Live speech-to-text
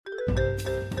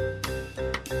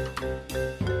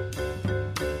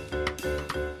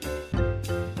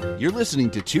You're listening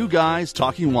to Two Guys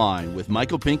Talking Wine with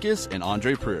Michael Pincus and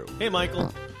Andre Prue. Hey,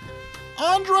 Michael.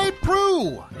 Andre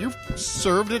Prue, you've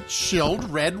served a chilled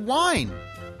red wine.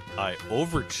 I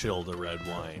over-chilled a red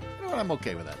wine. You know what? I'm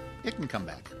okay with that. It can come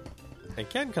back. It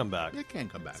can come back. It can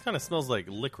come back. It kind of smells like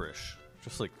licorice.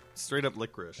 Just like straight up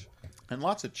licorice. And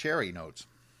lots of cherry notes.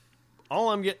 All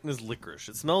I'm getting is licorice.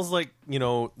 It smells like, you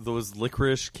know, those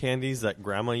licorice candies that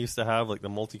Grandma used to have, like the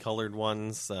multicolored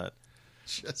ones that...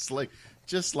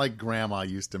 Just like Grandma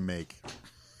used to make.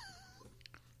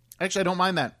 Actually, I don't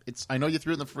mind that. I know you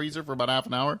threw it in the freezer for about half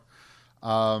an hour.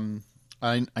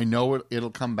 I know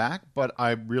it'll come back, but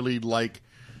I really like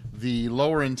the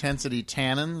lower intensity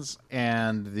tannins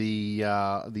and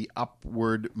the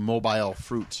upward mobile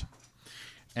fruit.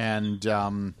 And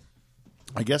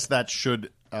I guess that should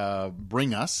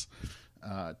bring us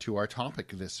to our topic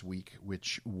this week,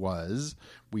 which was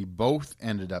we both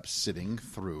ended up sitting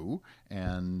through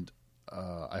and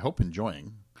I hope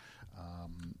enjoying.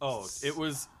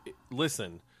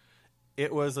 Listen,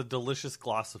 it was a delicious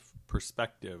glass of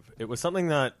perspective. It was something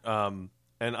that, and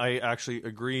I actually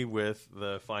agree with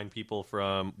the fine people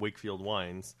from Wakefield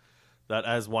Wines, that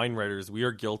as wine writers, we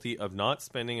are guilty of not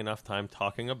spending enough time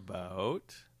talking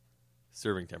about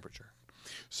serving temperature.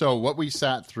 So what we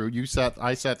sat through,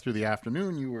 I sat through the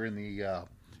afternoon. You were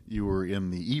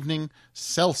in the evening.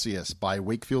 Celsius by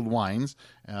Wakefield Wines,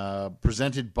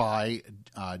 presented by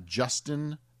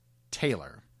Justin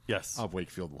Taylor. Yes, of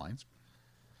Wakefield Wines.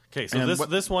 Okay, so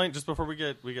this wine, just before we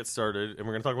get started, and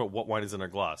we're going to talk about what wine is in our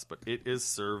glass, but it is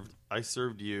served. I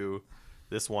served you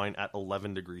this wine at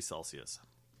 11 degrees Celsius.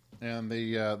 And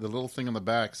the little thing on the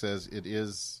back says it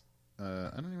is.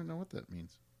 I don't even know what that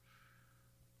means.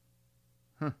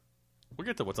 Huh. We'll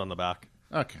get to what's on the back.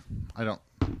 Okay, I don't.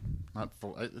 Not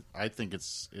full. I think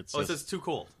it's. It says too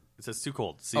cold. It says too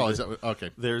cold. See, is that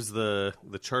okay? There's the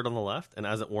chart on the left, and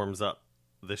as it warms up,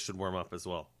 this should warm up as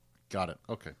well. Got it.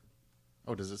 Okay.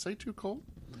 Oh, does it say too cold?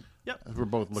 Yeah, we're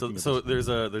both looking. So there's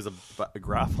a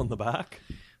graph on the back.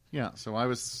 Yeah. So I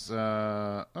was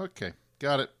okay.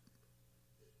 Got it.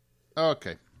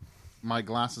 Okay. My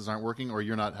glasses aren't working, or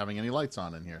you're not having any lights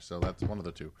on in here. So that's one of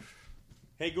the two.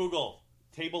 Hey Google,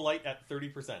 table light at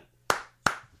 30%.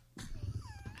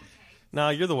 Nah,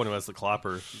 you're the one who has the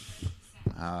clapper.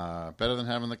 Better than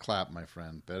having the clap, my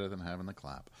friend. Better than having the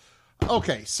clap.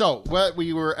 Okay, so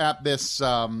we were at this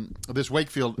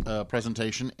Wakefield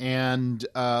presentation, and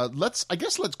let's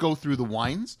go through the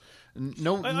wines.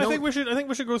 I think we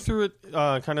should go through it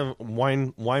kind of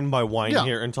wine by wine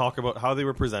here and talk about how they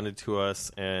were presented to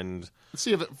us and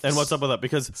see if and what's up with that,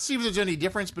 because see if there's any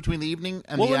difference between the evening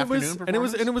and the afternoon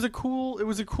performance. And it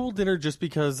was a cool dinner just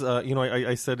because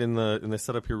I said in the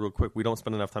setup here real quick, we don't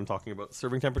spend enough time talking about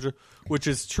serving temperature, which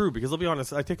is true, because I'll be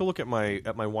honest, I take a look at my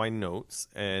wine notes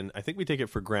and I think we take it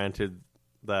for granted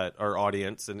that our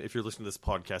audience, and if you're listening to this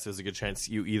podcast, there's a good chance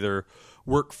you either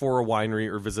work for a winery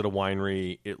or visit a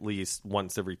winery at least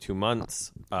once every 2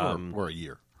 months. Or a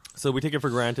year. So we take it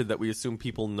for granted that we assume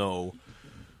people know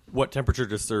what temperature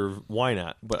to serve wine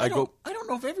at. But I don't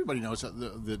know if everybody knows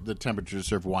the temperature to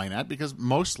serve wine at, because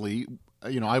mostly,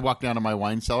 I walk down to my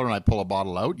wine cellar and I pull a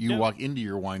bottle out. You walk into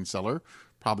your wine cellar,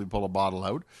 probably pull a bottle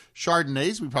out.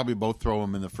 Chardonnays, we probably both throw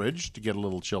them in the fridge to get a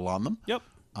little chill on them. Yep.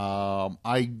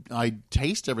 I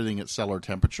taste everything at cellar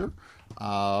temperature,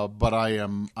 but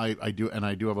I do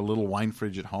have a little wine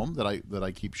fridge at home that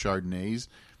I keep Chardonnays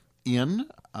in,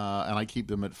 and I keep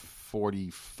them at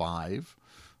 45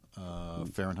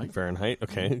 Fahrenheit. Fahrenheit,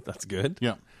 okay, that's good.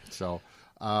 Yeah. So,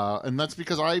 and that's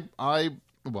because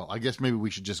I guess maybe we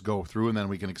should just go through and then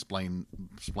we can explain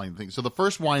things. So the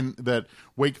first wine that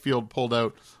Wakefield pulled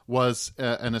out was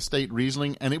an estate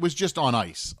Riesling, and it was just on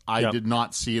ice. I did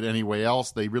not see it anywhere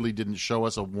else. They really didn't show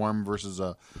us a warm versus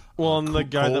a and the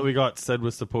guy that we got said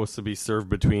was supposed to be served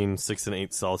between 6 and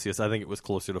 8 Celsius. I think it was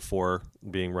closer to 4,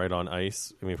 being right on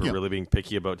ice. I mean, if we're really being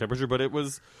picky about temperature, but it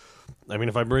was. I mean,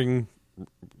 if I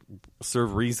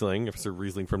serve Riesling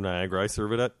from Niagara, I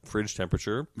serve it at fridge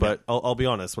temperature. But I'll be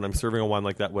honest, when I'm serving a wine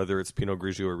like that, whether it's Pinot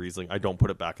Grigio or Riesling, I don't put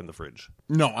it back in the fridge.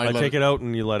 No, I take it out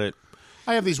and you let it.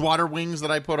 I have these water wings that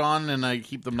I put on and I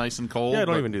keep them nice and cold. Yeah, I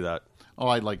don't even do that. Oh,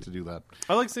 I'd like to do that.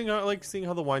 I like seeing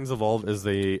how the wines evolve as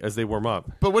they warm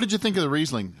up. But what did you think of the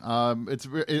Riesling? I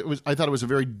thought it was a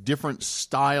very different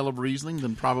style of Riesling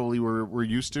than probably we're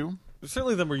used to.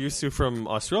 Certainly than we're used to from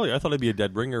Australia. I thought it'd be a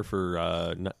dead ringer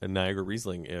for Niagara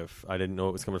Riesling if I didn't know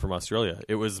it was coming from Australia.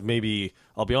 It was maybe,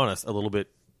 I'll be honest, a little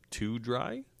bit too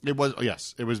dry. It was,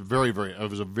 yes. It was very, very. It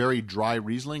was a very dry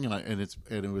Riesling, and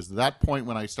it was that point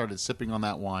when I started sipping on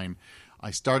that wine.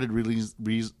 I started realizing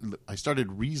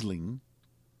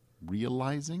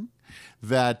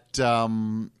that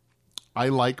I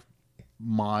like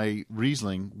my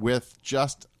Riesling with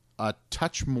just a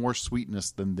touch more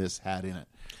sweetness than this had in it.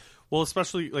 Well,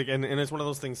 especially and it's one of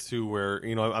those things too where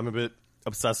I'm a bit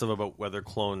obsessive about whether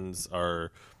clones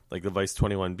are like the Weiss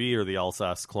 21B or the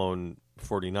Alsace clone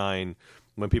 49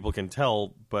 when people can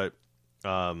tell, but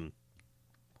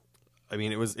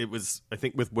it was I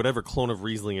think with whatever clone of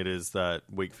Riesling it is that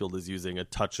Wakefield is using, a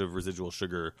touch of residual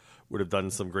sugar would have done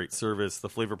some great service. The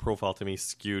flavor profile to me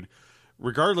skewed,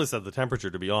 regardless of the temperature,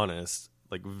 to be honest,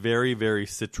 like very, very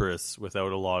citrus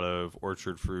without a lot of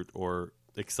orchard fruit or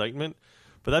excitement.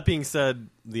 But that being said,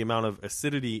 the amount of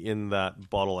acidity in that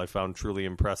bottle I found truly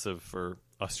impressive for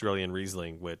Australian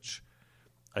Riesling, which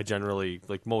I generally,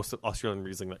 like most Australian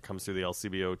Riesling that comes through the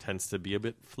LCBO, tends to be a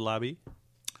bit flabby.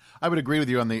 I would agree with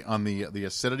you on the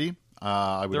acidity. They're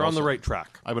on the right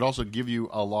track. I would also give you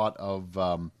a lot of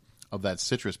that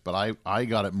citrus, but I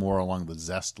got it more along the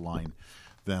zest line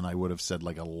than I would have said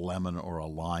like a lemon or a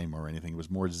lime or anything. It was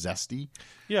more zesty.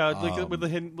 Yeah, like with a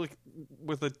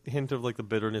hint of like the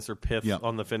bitterness or pith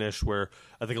on the finish, where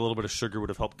I think a little bit of sugar would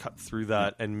have helped cut through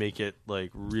that and make it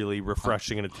like really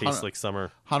refreshing and it tastes like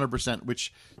summer. 100%,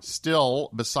 which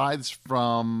still, besides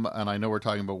from, and I know we're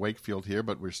talking about Wakefield here,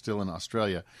 but we're still in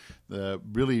Australia,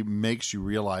 really makes you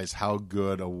realize how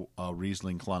good a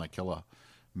Riesling Clonakilla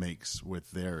makes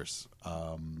with theirs.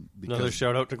 Another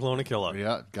shout out to Clonakilla.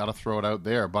 Yeah, got to throw it out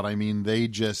there. But I mean, they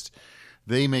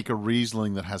make a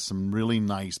Riesling that has some really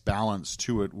nice balance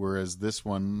to it, whereas this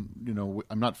one,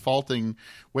 I'm not faulting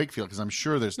Wakefield because I'm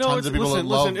sure there's tons of people that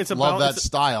love that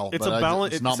style.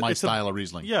 It's not my style of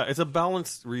Riesling. Yeah, it's a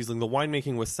balanced Riesling. The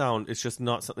winemaking was sound. It's just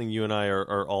not something you and I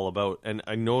are all about. And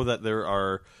I know that there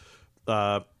are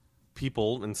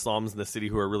people and Psalms in the city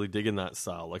who are really digging that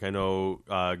style. Like I know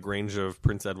Grange of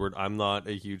Prince Edward. I'm not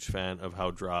a huge fan of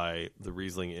how dry the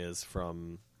Riesling is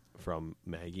from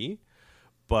Maggie,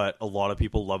 but a lot of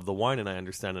people love the wine, and I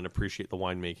understand and appreciate the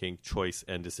winemaking choice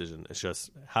and decision. It's just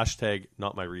 #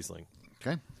 not my Riesling.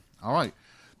 Okay, all right,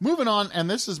 moving on. And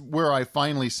this is where I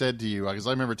finally said to you, because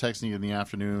I remember texting you in the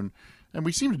afternoon. And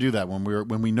we seem to do that when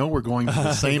we know we're going to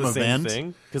the same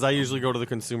event. Because I usually go to the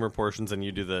consumer portions and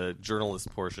you do the journalist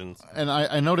portions. And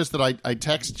I noticed that I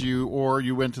text you, or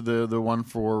you went to the one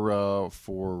for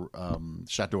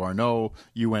Chateau Arnaud.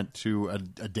 You went to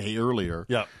a day earlier.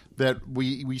 Yeah. That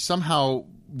we somehow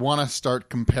want to start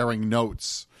comparing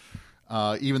notes,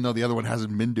 even though the other one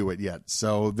hasn't been to it yet.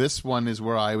 So this one is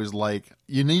where I was like,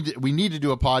 we need to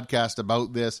do a podcast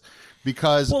about this.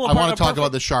 Because I want to talk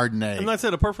about the Chardonnay. And that's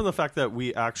it. Apart from the fact that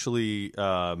we actually need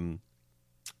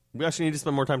to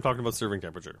spend more time talking about serving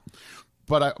temperature.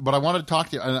 But I wanted to talk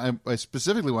to you, and I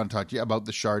specifically want to talk to you about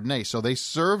the Chardonnay. So they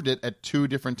served it at 2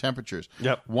 different temperatures.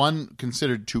 Yep. One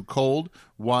considered too cold,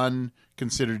 one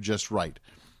considered just right.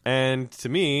 And to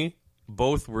me,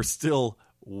 both were still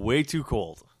way too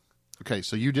cold. Okay,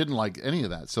 so you didn't like any of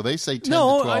that. So they say 10 to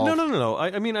 12. No.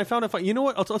 I mean, I found it fine. You know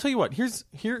what? I'll tell you what.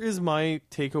 Here is my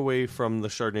takeaway from the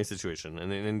Chardonnay situation,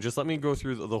 and just let me go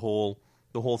through the whole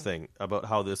thing about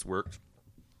how this worked,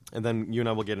 and then you and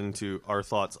I will get into our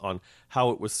thoughts on how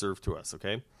it was served to us.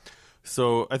 Okay,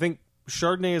 so I think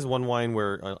Chardonnay is one wine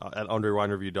where at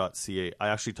underwinereview.ca I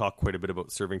actually talk quite a bit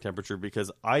about serving temperature because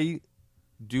I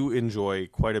do enjoy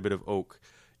quite a bit of oak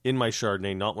in my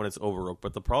Chardonnay, not when it's over oak.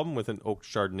 But the problem with an oak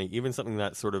Chardonnay, even something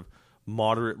that's sort of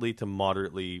moderately to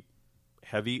moderately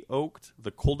heavy oaked, the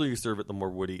colder you serve it, the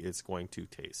more woody it's going to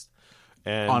taste.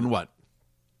 And on what?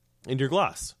 In your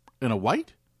glass. In a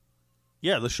white?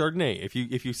 Yeah, the Chardonnay.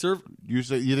 If you serve, you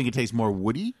think it tastes more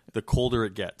woody? The colder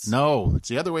it gets. No, it's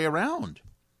the other way around.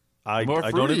 I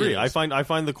don't agree. I find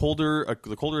the colder a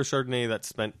Chardonnay that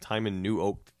spent time in new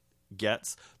oak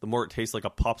gets, the more it tastes like a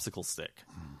popsicle stick.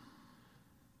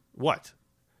 What?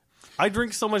 I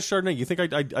drink so much Chardonnay. You think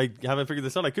I haven't figured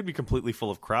this out? I could be completely full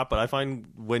of crap, but I find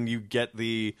when you get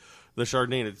the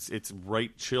Chardonnay, it's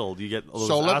right chilled. You get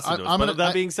those acid notes. But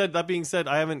that being said,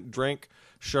 I haven't drank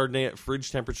Chardonnay at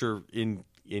fridge temperature in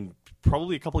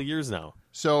probably a couple of years now.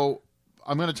 So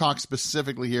I'm going to talk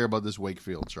specifically here about this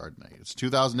Wakefield Chardonnay. It's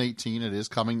 2018. It is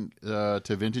coming to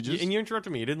vintages. And you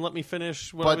interrupted me. You didn't let me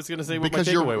finish what I was going to say. What my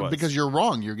takeaway was. Because you're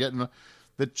wrong. You're getting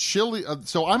the chili.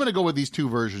 So I'm going to go with these 2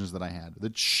 versions that I had. The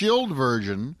chilled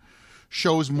version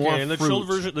shows more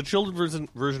fruit. The chilled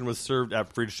version was served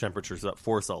at fridge temperatures at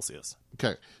 4 Celsius.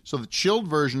 Okay, so the chilled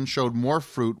version showed more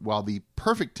fruit, while the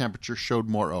perfect temperature showed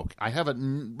more oak. I have it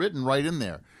written right in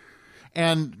there.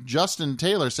 And Justin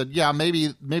Taylor said, yeah, maybe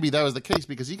that was the case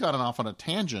because he got off on a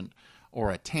tangent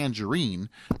or a tangerine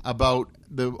about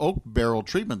the oak barrel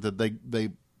treatment that they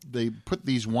put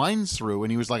these wines through,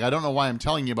 and he was like, I don't know why I'm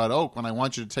telling you about oak when I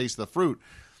want you to taste the fruit.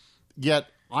 Yet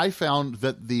I found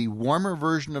that the warmer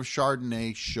version of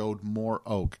Chardonnay showed more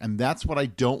oak, and that's what I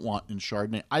don't want in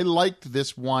Chardonnay. I liked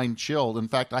this wine chilled. In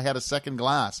fact, I had a second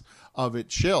glass of it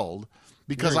chilled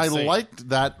because I liked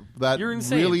that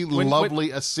really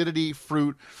lovely acidity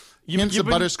fruit. Hints of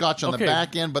butterscotch on the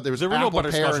back end, but there was no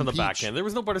butterscotch on the back end. There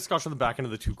was no butterscotch on the back end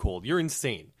of the Too Cold. You're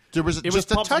insane. There was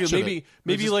just a touch of it.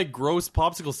 Maybe like gross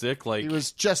popsicle stick. Like it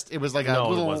was like a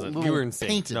little. It wasn't. You were insane.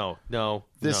 Painted. No.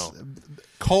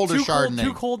 Colder Chardonnay.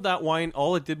 Too Cold. That wine.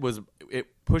 All it did was it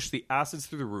pushed the acids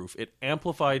through the roof. It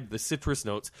amplified the citrus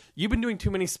notes. You've been doing too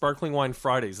many sparkling wine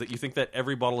Fridays that you think that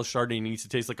every bottle of Chardonnay needs to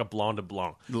taste like a Blanc de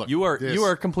Blanc. Look, you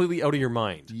are completely out of your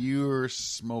mind. You're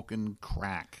smoking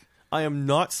crack. I am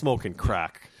not smoking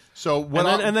crack. So what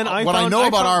I know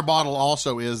about our bottle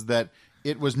also is that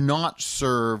it was not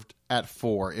served at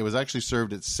 4. It was actually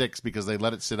served at 6 because they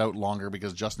let it sit out longer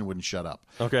because Justin wouldn't shut up.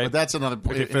 Okay. But that's another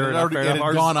point. Okay, fair enough.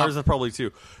 Ours is probably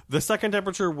 2. The second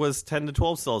temperature was 10 to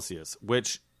 12 Celsius,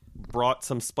 which brought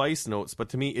some spice notes, but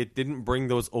to me it didn't bring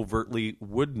those overtly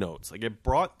wood notes. Like it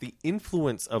brought the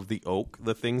influence of the oak,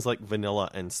 the things like vanilla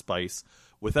and spice,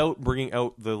 without bringing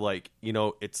out the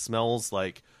it smells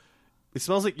like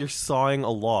you're sawing a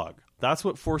log. That's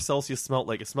what 4 Celsius smelled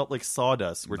like. It smelled like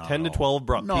sawdust, where 10 to 12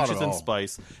 brought peaches and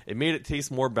spice. It made it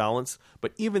taste more balanced,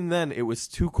 but even then, it was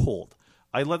too cold.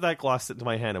 I let that glass sit to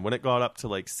my hand, and when it got up to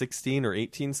like 16 or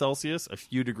 18 Celsius, a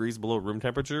few degrees below room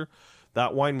temperature,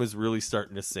 that wine was really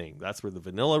starting to sing. That's where the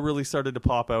vanilla really started to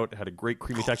pop out. It had a great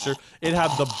creamy texture. It had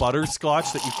the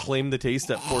butterscotch that you claim to taste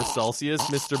at 4 Celsius,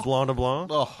 Mr. Blanc de Blanc.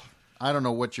 Oh, I don't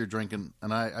know what you're drinking,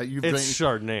 and it's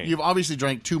Chardonnay. You've obviously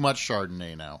drank too much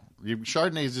Chardonnay now.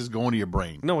 Chardonnay is just going to your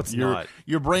brain. No, it's not.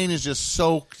 Your brain is just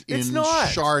soaked in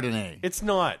Chardonnay. It's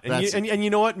not. And you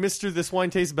know what, Mister? This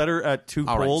wine tastes better at Too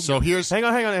Cold. Right, so here's... Hang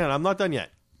on. I'm not done yet.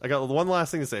 I got one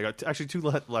last thing to say. I got actually 2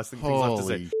 last things left to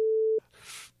say.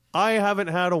 I haven't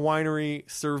had a winery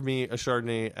serve me a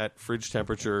Chardonnay at fridge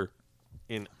temperature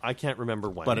in I can't remember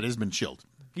when. But it has been chilled.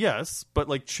 Yes, but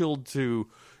like chilled to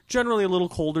generally a little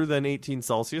colder than 18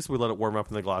 Celsius. We let it warm up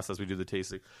in the glass as we do the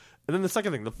tasting. And then the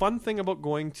second thing, the fun thing about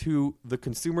going to the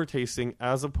consumer tasting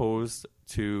as opposed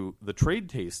to the trade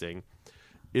tasting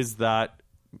is that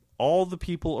all the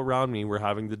people around me were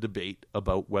having the debate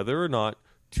about whether or not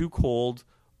Too Cold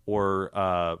or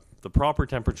the proper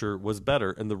temperature was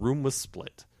better, and the room was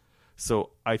split.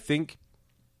 So I think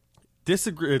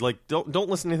disagree. Like don't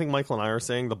listen to anything Michael and I are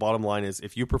saying. The bottom line is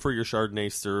if you prefer your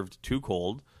Chardonnay served too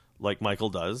cold, like Michael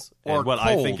does, or and what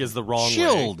cold, I think is the wrong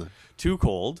chilled. Way, too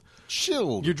cold,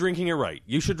 chilled. You're drinking it right.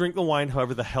 You should drink the wine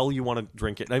however the hell you want to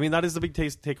drink it. I mean, that is the big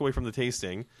takeaway from the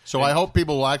tasting. So I hope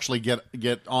people will actually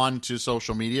get on to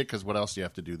social media, because what else do you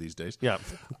have to do these days? Yeah.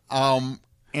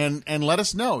 And let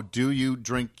us know. Do you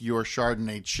drink your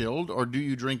Chardonnay chilled, or do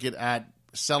you drink it at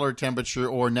cellar temperature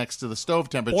or next to the stove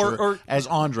temperature, or as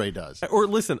Andre does? Or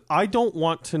listen, I don't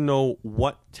want to know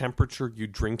what temperature you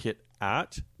drink it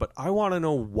at, but I want to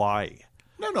know why.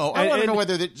 No, I want to know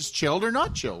whether it's chilled or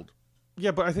not chilled.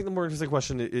 Yeah, but I think the more interesting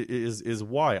question is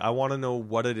why. I want to know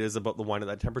what it is about the wine at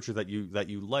that temperature that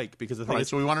you like, because the thing is,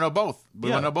 so we want to know both.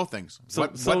 We want to know both things. So,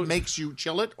 what makes you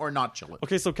chill it or not chill it?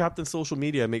 Okay, so Captain Social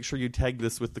Media, make sure you tag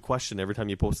this with the question every time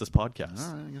you post this podcast.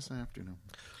 All right, I guess I have to now.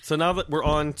 So now that we're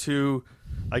on to,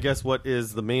 I guess, what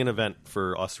is the main event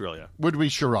for Australia? Would be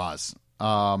Shiraz.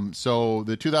 So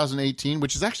the 2018,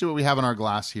 which is actually what we have in our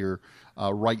glass here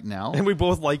right now, and we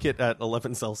both like it at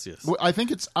 11 Celsius. I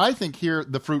think here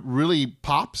the fruit really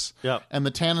pops, and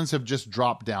the tannins have just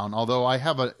dropped down. Although I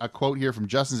have a quote here from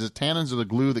Justin that says, "Tannins are the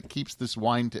glue that keeps this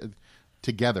wine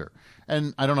together."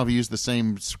 And I don't know if he used the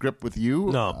same script with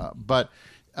you, but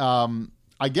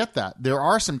I get that there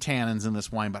are some tannins in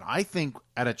this wine, but I think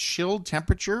at a chilled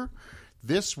temperature,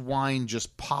 this wine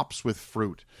just pops with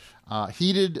fruit.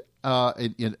 Heated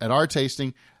at our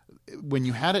tasting, when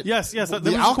you had it, yes,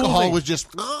 the alcohol was just.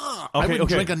 I would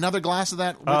drink another glass of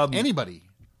that with anybody.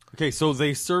 Okay, so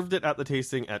they served it at the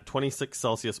tasting at 26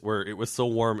 Celsius, where it was so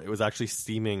warm it was actually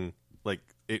steaming. Like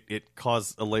it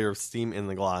caused a layer of steam in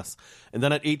the glass, and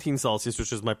then at 18 Celsius,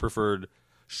 which is my preferred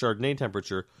Chardonnay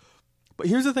temperature. But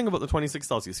here's the thing about the 26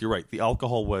 Celsius. You're right. The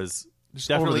alcohol was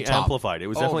definitely amplified. It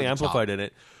was definitely amplified in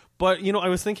it. But, I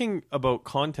was thinking about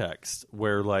context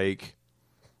where, like,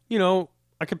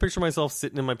 I could picture myself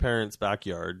sitting in my parents'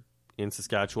 backyard in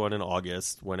Saskatchewan in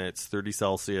August when it's 30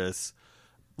 Celsius,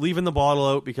 leaving the bottle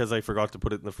out because I forgot to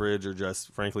put it in the fridge or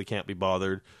just, frankly, can't be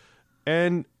bothered.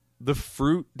 And the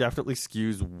fruit definitely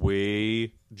skews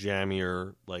way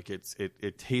jammier. Like,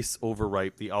 it tastes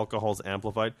overripe. The alcohol's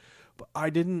amplified. But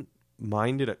I didn't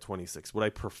mind it at 26. Would I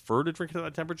prefer to drink it at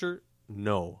that temperature?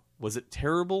 No. Was it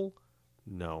terrible?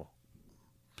 No.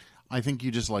 I think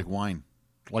you just like wine.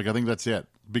 Like, I think that's it.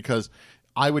 Because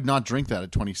I would not drink that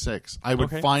at 26. I would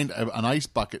find an ice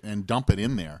bucket and dump it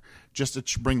in there just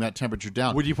to bring that temperature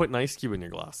down. Would you put an ice cube in your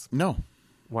glass? No.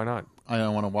 Why not? I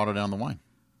don't want to water down the wine.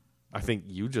 I think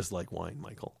you just like wine,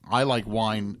 Michael. I like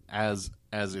wine as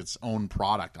its own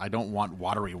product. I don't want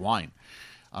watery wine.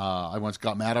 I once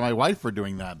got mad at my wife for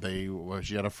doing that.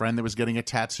 She had a friend that was getting a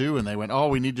tattoo, and they went, "Oh,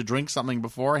 we need to drink something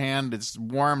beforehand. It's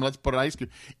warm. Let's put an ice cube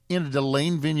in a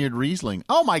Delane Vineyard Riesling."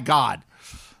 Oh my God!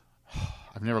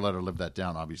 I've never let her live that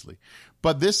down, obviously.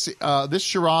 But this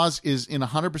Shiraz is in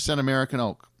 100% American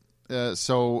oak,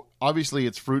 so obviously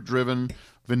it's fruit driven,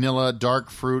 vanilla, dark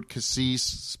fruit, cassis,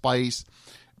 spice,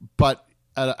 but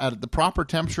at the proper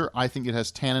temperature, I think it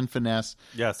has tannin finesse.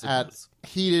 Yes, it does.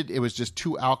 Heated, it was just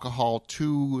too alcohol,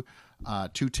 too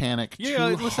tannic, yeah,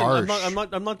 too listen, harsh.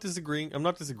 I'm not disagreeing. I'm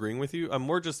not disagreeing with you. I'm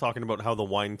more just talking about how the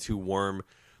wine too warm.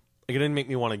 It didn't make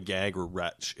me want to gag or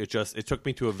retch. It took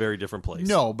me to a very different place.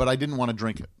 No, but I didn't want to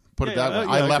drink it. Put it that way.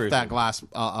 I left that glass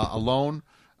alone.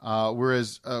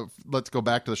 Whereas, let's go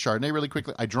back to the Chardonnay really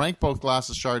quickly. I drank both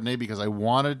glasses of Chardonnay because I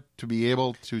wanted to be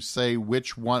able to say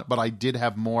which one, but I did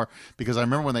have more because I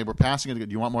remember when they were passing it, "Do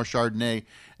you want more Chardonnay?"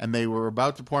 And they were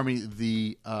about to pour me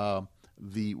the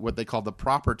what they call the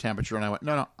proper temperature, and I went,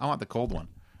 "No, I want the cold one."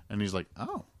 And he's like,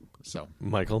 "Oh." So,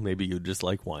 Michael, maybe you just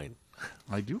like wine.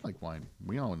 I do like wine.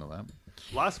 We all know that.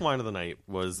 Last wine of the night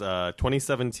was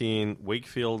 2017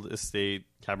 Wakefield Estate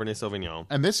Cabernet Sauvignon.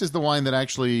 And this is the wine that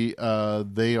actually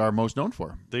they are most known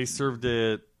for. They served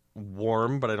it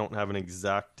warm, but I don't have an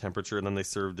exact temperature. And then they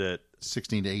served it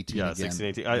 16 to 18. Yeah, again. 16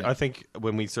 18. I think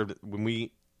when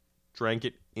we drank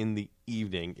it in the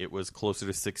evening, it was closer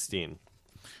to 16.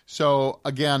 So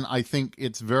again, I think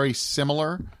it's very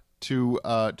similar to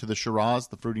the Shiraz.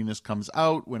 The fruitiness comes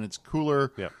out when it's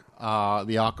cooler. Yeah.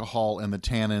 The alcohol and the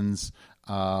tannins.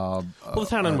 Well, the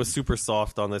tannin was super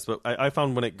soft on this, but I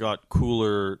found when it got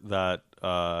cooler that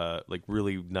like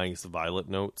really nice violet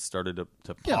notes started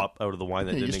to pop out of the wine.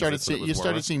 That didn't exist when it was you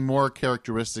started warmer. seeing more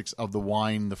characteristics of the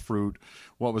wine, the fruit,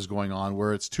 what was going on.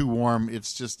 Where it's too warm, it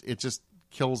just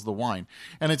kills the wine.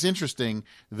 And it's interesting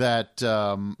that,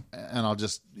 and I'll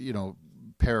just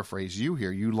paraphrase you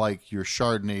here. You like your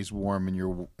Chardonnays warm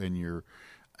and your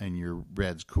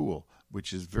reds cool,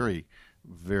 which is very,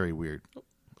 very weird.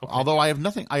 Okay. Although I have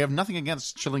nothing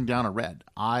against chilling down a red.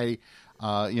 They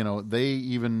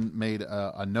even made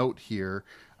a note here.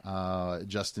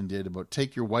 Justin did about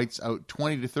take your whites out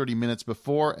 20 to 30 minutes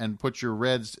before and put your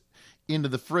reds into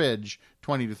the fridge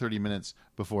 20 to 30 minutes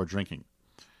before drinking.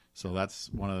 So that's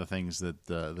one of the things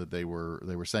that they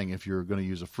were saying. If you're going to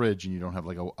use a fridge and you don't have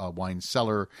like a wine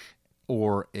cellar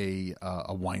or a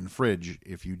wine fridge,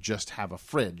 if you just have a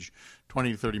fridge,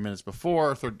 20 to 30 minutes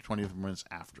before, 30 to 20 minutes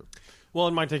after. Well,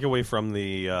 and my takeaway from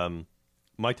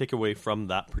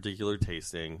that particular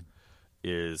tasting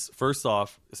is, first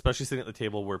off, especially sitting at the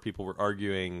table where people were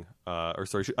arguing, I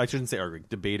shouldn't say arguing,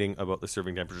 debating about the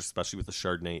serving temperature, especially with the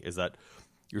Chardonnay, is that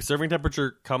your serving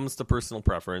temperature comes to personal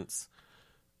preference.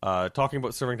 Talking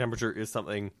about serving temperature is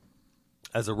something,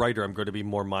 as a writer, I'm going to be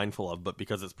more mindful of, but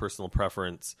because it's personal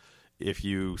preference, if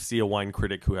you see a wine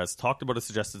critic who has talked about a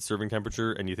suggested serving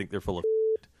temperature and you think they're full of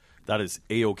shit, that is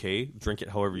A-okay. Drink it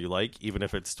however you like, even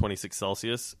if it's 26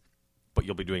 Celsius, but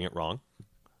you'll be doing it wrong.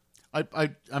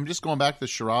 I'm just going back to the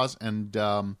Shiraz, and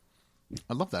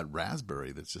I love that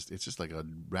raspberry. It's just like a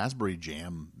raspberry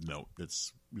jam note.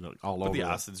 That's all over. But the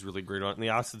acid's really great on it, and the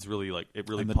acid's really and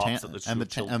pops at the and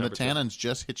the tannins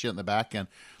just hit you in the back end.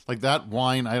 Like that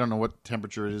wine, I don't know what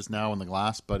temperature it is now in the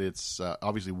glass, but it's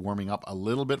obviously warming up a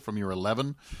little bit from your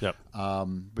 11. Yep.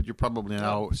 But you're probably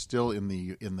now still in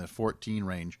the 14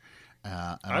 range.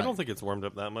 I don't think it's warmed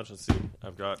up that much. Let's see.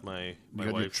 I've got my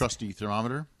your wife's trusty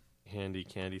thermometer. handy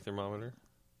candy thermometer.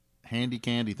 Handy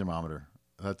candy thermometer.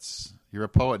 You're a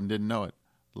poet and didn't know it.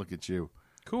 Look at you.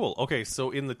 Cool. Okay, so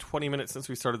in the 20 minutes since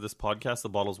we started this podcast, the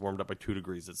bottle's warmed up by 2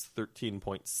 degrees. It's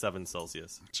 13.7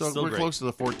 Celsius. So Still we're great. close to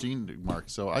the 14 mark.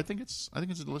 So I think it's a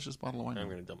delicious bottle of wine. I'm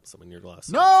going to dump some in your glass.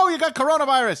 No, you got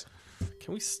coronavirus.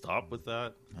 Can we stop with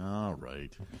that? All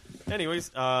right. Anyways,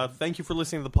 thank you for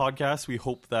listening to the podcast. We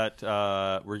hope that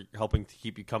we're helping to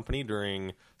keep you company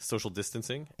during social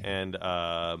distancing, and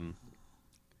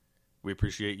we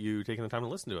appreciate you taking the time to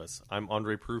listen to us. I'm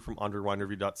Andre Prue from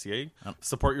AndreWineReview.ca.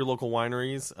 Support your local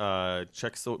wineries.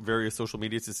 Check various social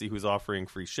medias to see who's offering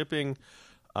free shipping.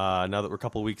 Now that we're a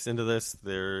couple of weeks into this,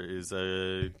 there is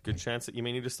a good chance that you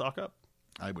may need to stock up.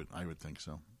 I would think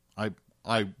so. I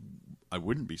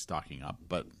wouldn't be stocking up,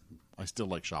 but I still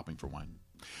like shopping for wine.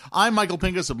 I'm Michael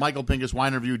Pincus of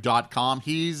michaelpincuswinereview.com.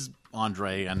 He's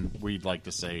Andre, and we'd like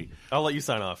to say... I'll let you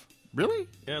sign off. Really?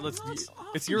 Yeah,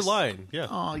 it's your line. Yeah.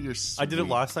 Oh, you're sweet. I did it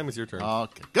last time. It's your turn.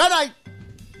 Okay. Good night!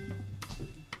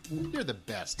 You're the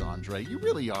best, Andre. You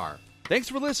really are. Thanks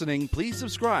for listening. Please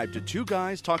subscribe to Two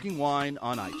Guys Talking Wine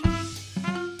on iTunes.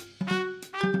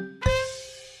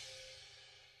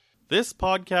 This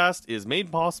podcast is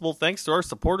made possible thanks to our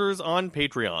supporters on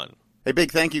Patreon. A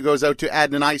big thank you goes out to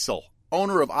Adnan Eisel,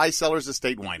 owner of Eisellers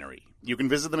Estate Winery. You can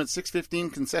visit them at 615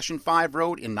 Concession 5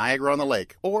 Road in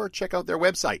Niagara-on-the-Lake, or check out their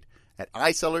website at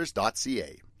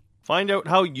eisellers.ca. Find out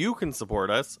how you can support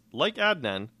us, like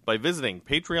Adnan, by visiting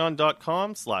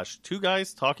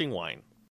patreon.com/2guystalkingwine.